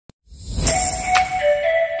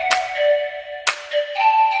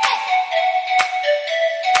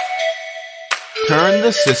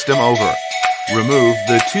the system over. Remove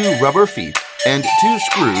the 2 rubber feet and 2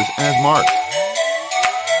 screws as marked.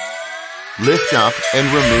 Lift up and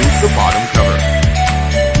remove the bottom cover.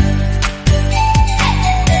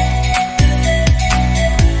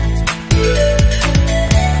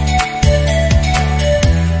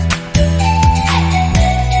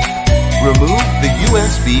 Remove the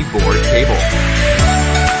USB board cable.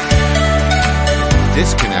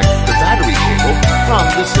 Disconnect the battery cable from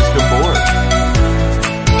the system board.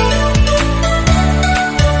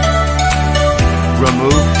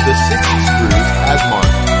 Remove the 6 screws as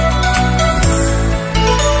marked.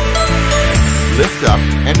 Lift up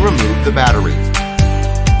and remove the battery.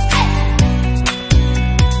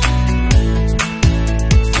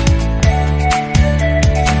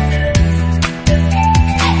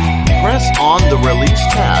 Press on the release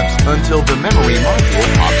tabs until the memory module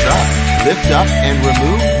pops up. Lift up and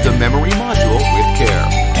remove the memory module with care.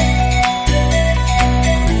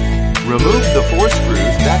 Remove the 4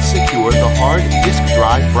 screws that secure the hard disk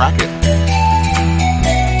drive bracket.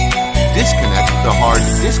 Disconnect the hard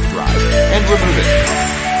disk drive and remove it.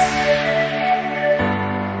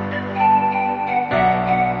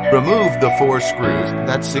 Remove the 4 screws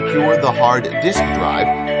that secure the hard disk drive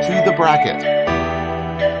to the bracket.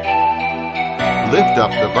 Lift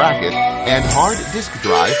up the bracket and hard disk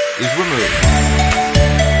drive is removed.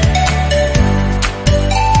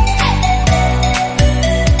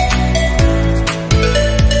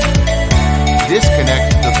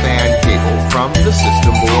 Disconnect the fan cable from the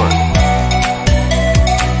system board.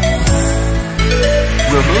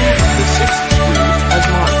 Remove the 6 screws as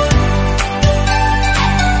marked.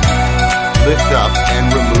 Lift up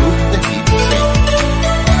and remove the heat sink.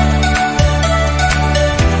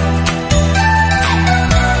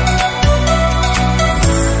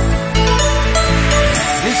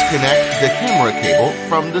 Disconnect the camera cable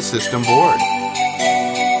from the system board.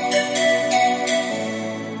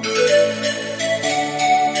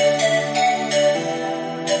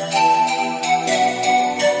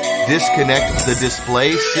 Disconnect the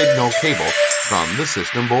display signal cable from the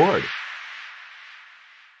system board.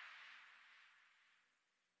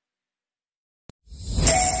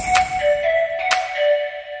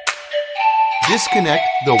 Disconnect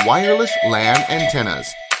the wireless LAN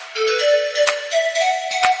antennas.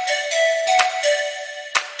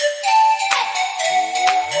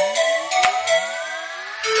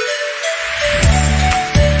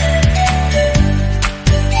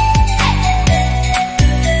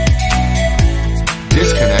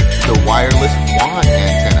 Disconnect the wireless WAN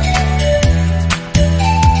antennas.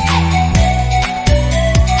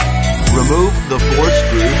 Remove the 4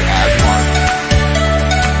 screws as marked.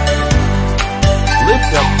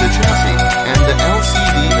 Lift up the chassis and the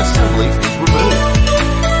LCD assembly is removed.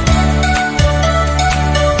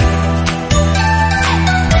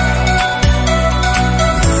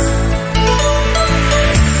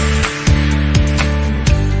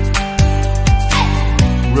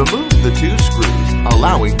 Remove the 2 screws,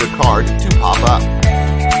 allowing the card to pop up.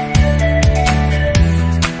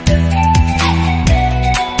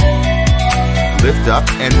 Lift up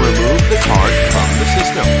and remove the card from the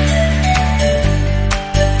system.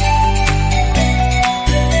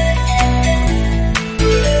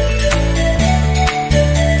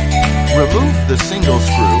 Remove the single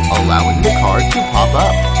screw, allowing the card to pop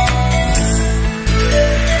up.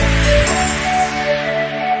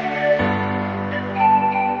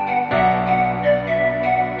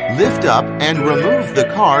 Lift up and remove the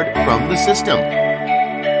card from the system.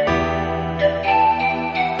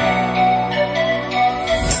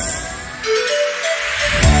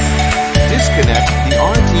 Disconnect the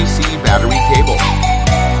RTC battery cable.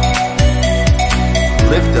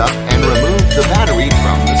 Lift up and remove the battery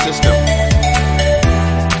from the system.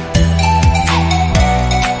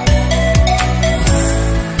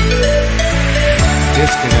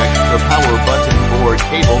 Disconnect the power button board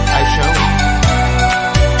cable as shown.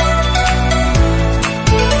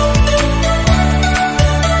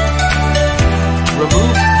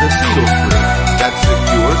 Remove the single screw that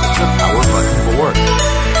secures the power button board.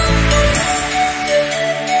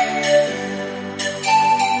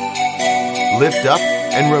 Lift up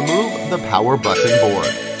and remove the power button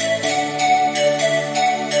board.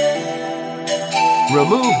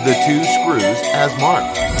 Remove the 2 screws as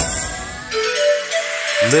marked.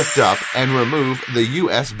 Lift up and remove the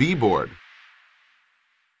USB board.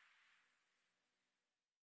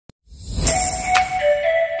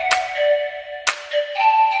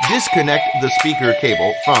 Disconnect the speaker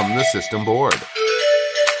cable from the system board.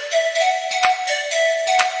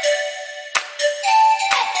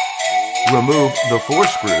 Remove the 4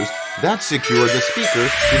 screws that secure the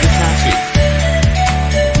speakers to the chassis.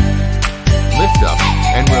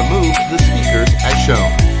 and remove the speakers as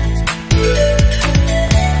shown.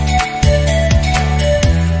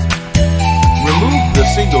 Remove the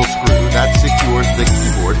single screw that secures the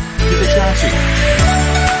keyboard to the chassis.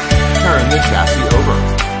 Turn the chassis over.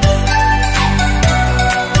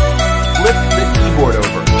 Flip the keyboard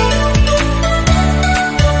over.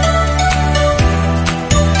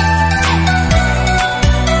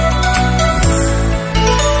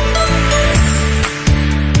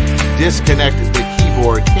 Disconnect the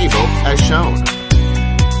keyboard cable as shown.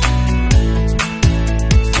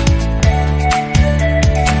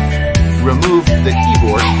 Remove the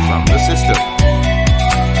keyboard from the system.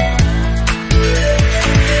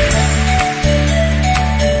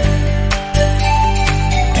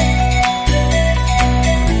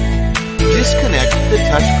 Disconnect the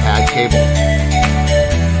touchpad cable.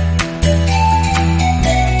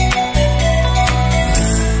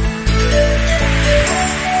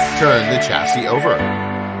 Turn the chassis over.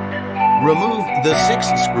 Remove the 6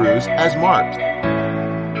 screws as marked.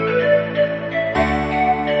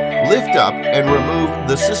 Lift up and remove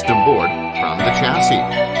the system board from the chassis.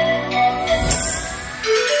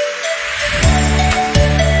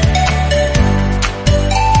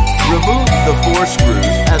 Remove the 4 screws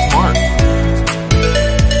as marked.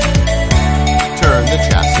 Turn the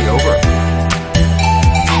chassis over.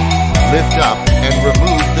 Lift up and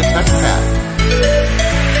remove the touchpad.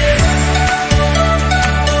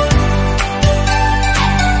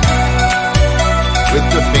 With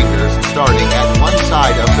the fingers starting at one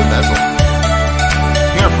side of the bezel,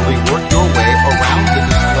 carefully work your way around the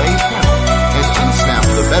display panel and unsnap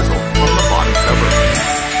the bezel from the bottom cover.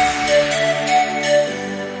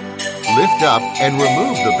 Lift up and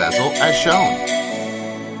remove the bezel as shown.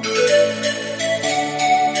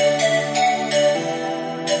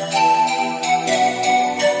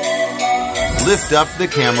 Lift up the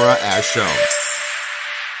camera as shown.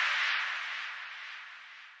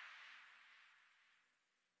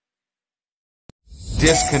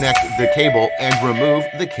 Disconnect the cable and remove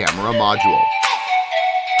the camera module.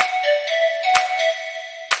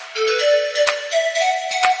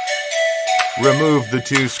 Remove the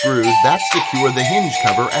 2 screws that secure the hinge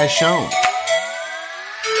cover as shown.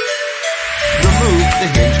 Remove the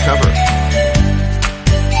hinge cover.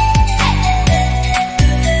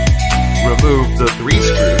 Remove the 3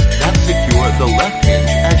 screws that secure the left hinge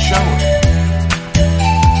as shown.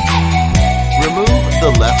 Remove the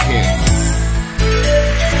left hinge.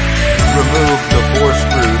 Remove the 4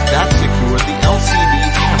 screws that secure the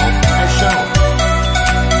LCD panel as shown.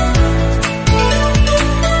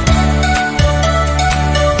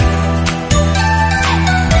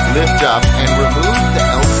 Lift up and remove the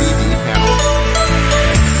LCD panel.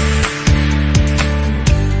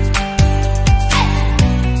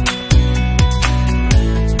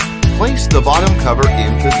 Place the bottom cover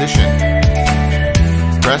in position.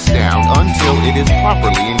 Press down until it is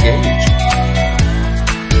properly engaged.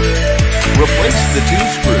 Replace the 2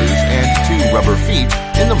 screws and 2 rubber feet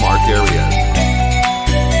in the marked areas.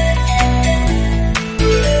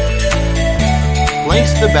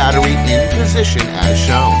 Place the battery in position as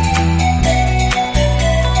shown.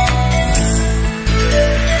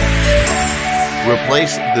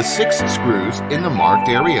 Replace the 6 screws in the marked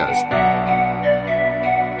areas.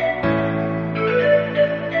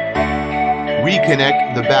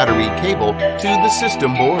 Reconnect the battery cable to the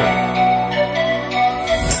system board.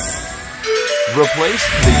 Replace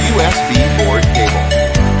the USB board cable.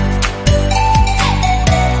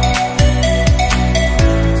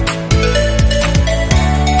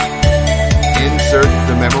 Insert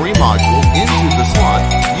the memory module into the slot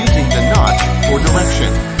using the notch for direction.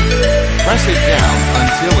 Press it down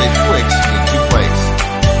until it clicks into place.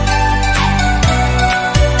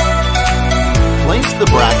 Place the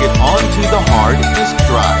bracket onto the hard disk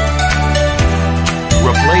drive.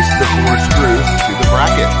 Replace the 4 screws to the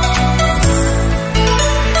bracket.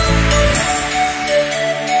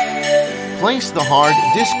 Place the hard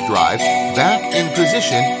disk drive back in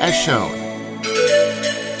position as shown.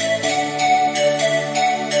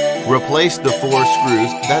 Replace the 4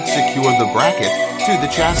 screws that secure the bracket to the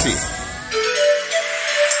chassis.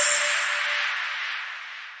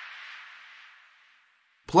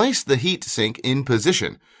 Place the heat sink in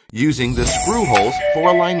position using the screw holes for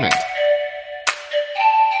alignment.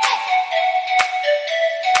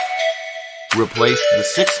 Replace the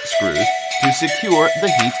 6 screws to secure the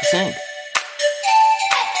heat sink.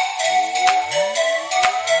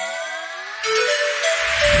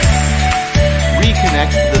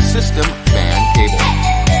 Reconnect the system fan cable.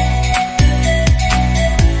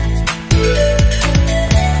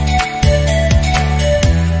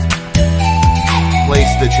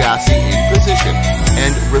 Place the chassis in position and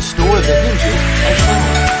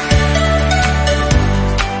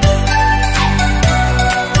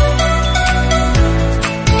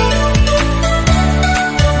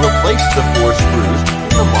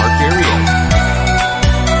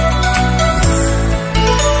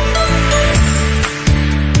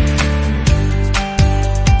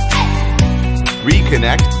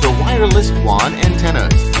Reconnect the wireless WAN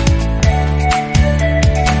antennas.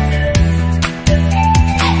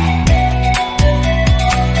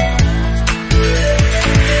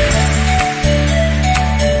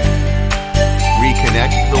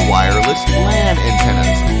 Reconnect the wireless LAN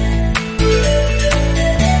antennas.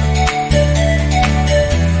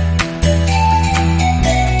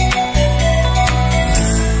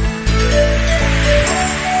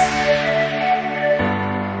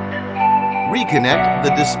 Reconnect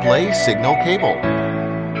the display signal cable.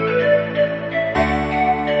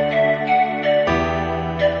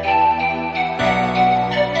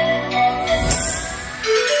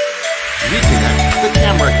 Reconnect the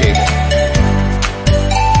camera cable.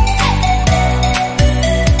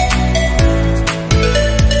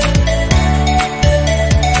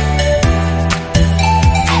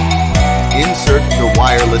 Insert the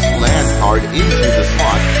wireless LAN card into the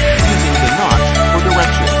slot using the notch for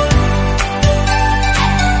direction.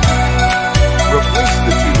 Replace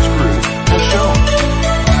the two screws as shown.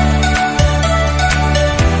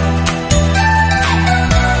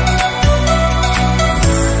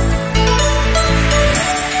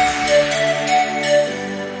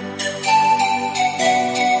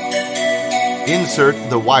 Insert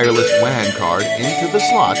the wireless WAN card into the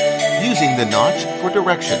slot using the notch for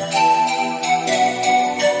direction.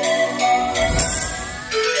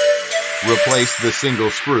 Replace the single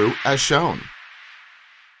screw as shown.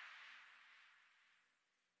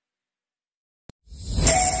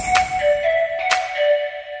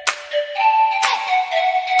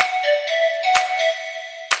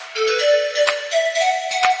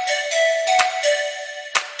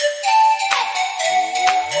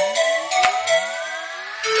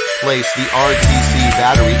 Place the RTC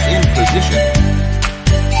battery in position.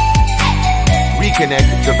 Reconnect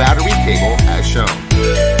the battery cable as shown.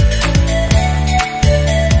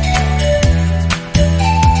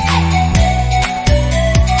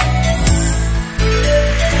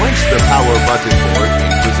 Place the power button board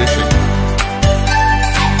in position.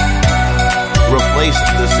 Replace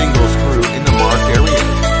the single screw in the marked areas.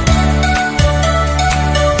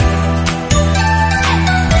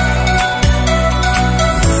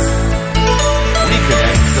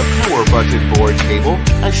 Power button board cable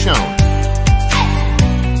as shown.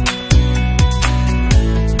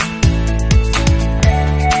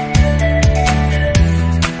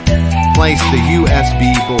 Place the USB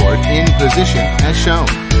board in position as shown.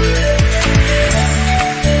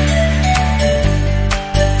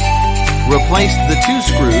 Replace the two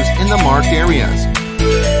screws in the marked areas.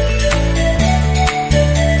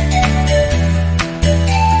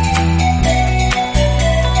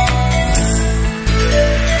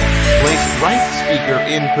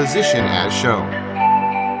 In position as shown.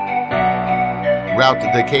 Route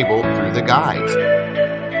the cable through the guides.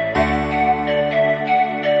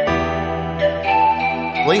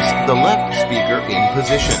 Place the left speaker in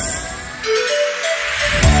position.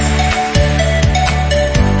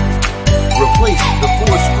 Replace the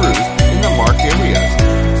 4 screws in the marked areas.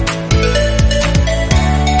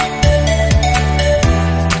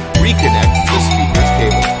 Reconnect the speaker's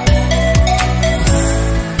cable.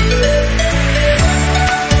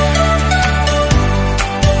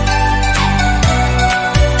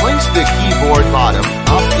 The keyboard bottom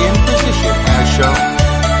up in position as shown.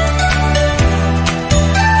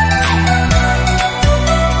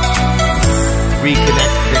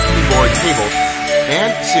 Reconnect the keyboard cable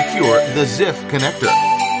and secure the ZIF connector.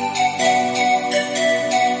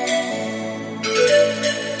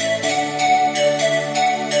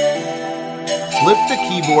 Flip the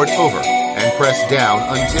keyboard over and press down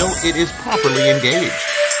until it is properly engaged.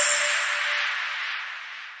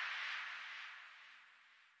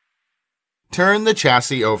 Turn the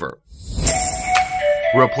chassis over.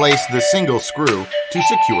 Replace the single screw to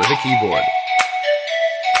secure the keyboard.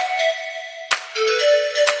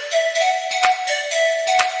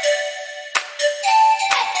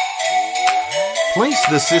 Place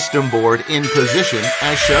the system board in position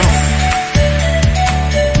as shown.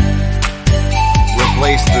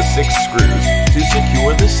 Replace the 6 screws to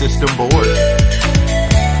secure the system board.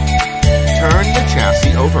 Turn the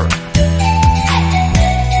chassis over.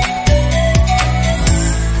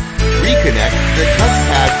 Reconnect the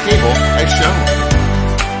touchpad cable as shown.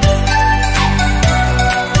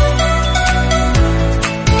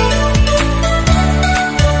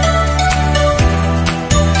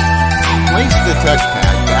 Place the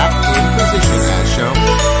touchpad back in position as shown.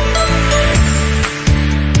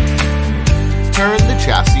 Turn the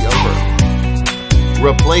chassis over.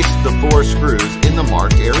 Replace the 4 screws in the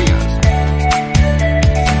marked areas.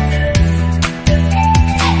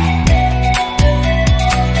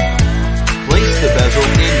 Place the bezel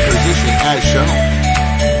as shown.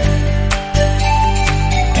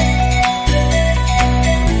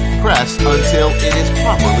 Press until it is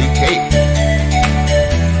properly taped.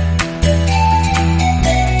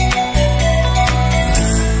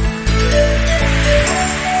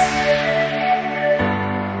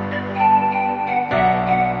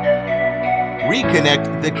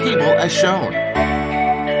 Reconnect the cable as shown.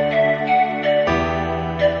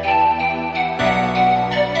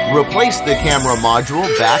 Replace the camera module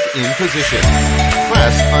back in position.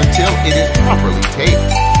 Press until it is properly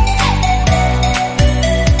taped.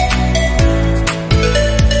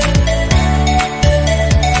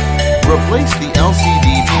 Replace the LCD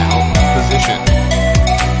panel position.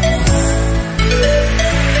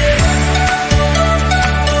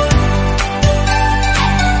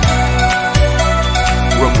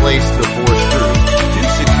 Replace the 4 screws to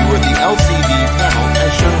secure the LCD panel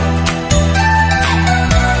as shown.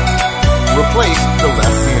 Replace the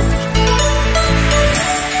left hinge.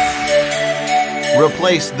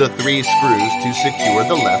 Replace the 3 screws to secure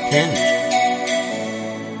the left hinge.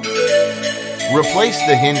 Replace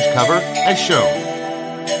the hinge cover as shown.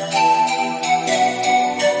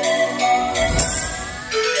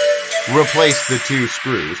 Replace the 2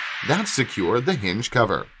 screws that secure the hinge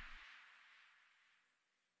cover.